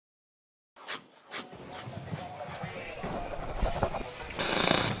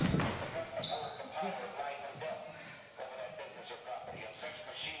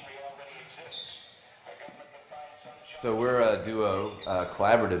So we're a duo, a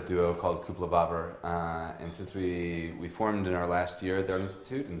collaborative duo called Cupola, and since we formed in our last year at the Art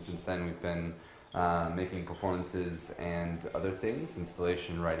Institute, and since then we've been making performances and other things,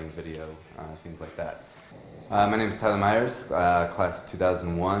 installation, writing, video, things like that. My name is Tyler Myers, class of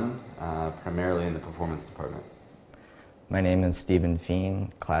 2001, primarily in the performance department. My name is Stephen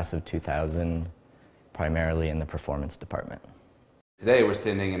Feen, class of 2000, primarily in the performance department. Today we're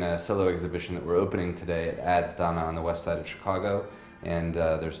standing in a solo exhibition that we're opening today at Ads Dama on the west side of Chicago, and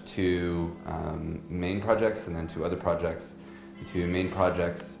there's two main projects and then two other projects. The two main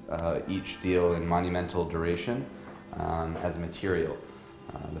projects each deal in monumental duration as a material.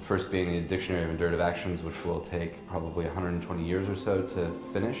 The first being the Dictionary of Endurative Actions, which will take probably 120 years or so to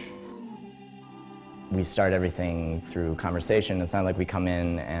finish. We start everything through conversation. It's not like we come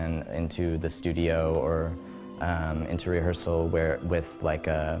in and into the studio or into rehearsal with like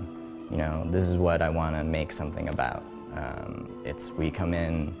a, this is what I want to make something about. We come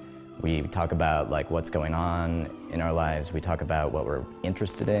in, we talk about like what's going on in our lives, we talk about what we're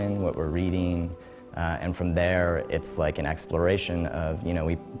interested in, what we're reading, and from there it's like an exploration of,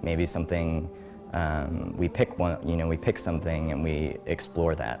 we maybe something, we pick one, we pick something and we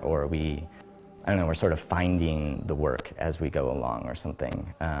explore that, or we're sort of finding the work as we go along or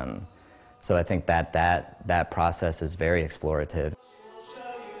something. So I think that process is very explorative.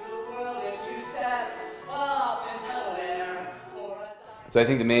 So I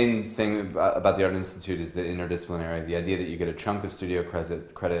think the main thing about the Art Institute is the interdisciplinary, the idea that you get a chunk of studio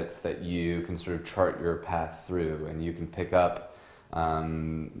credits that you can sort of chart your path through, and you can pick up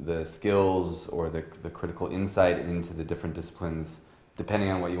the skills or the critical insight into the different disciplines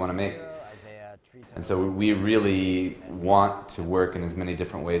depending on what you want to make. And so we really want to work in as many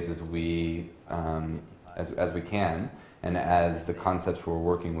different ways as we can, and as the concepts we're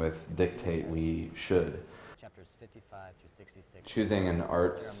working with dictate, we should. Choosing an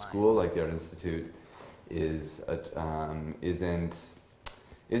art school like the Art Institute isn't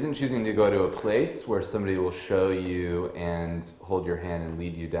choosing to go to a place where somebody will show you and hold your hand and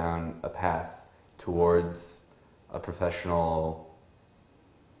lead you down a path towards a professional,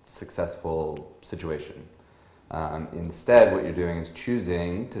 successful situation. Instead, what you're doing is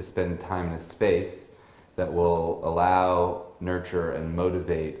choosing to spend time in a space that will allow, nurture, and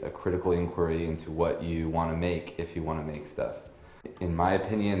motivate a critical inquiry into what you want to make if you want to make stuff. In my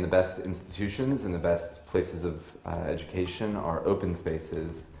opinion, the best institutions and the best places of education are open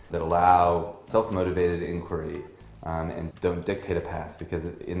spaces that allow self-motivated inquiry and don't dictate a path, because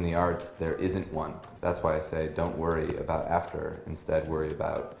in the arts there isn't one. That's why I say don't worry about after, instead worry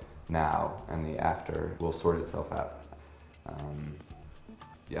about now, and the after will sort itself out.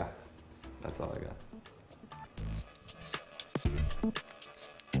 Yeah, that's all I got.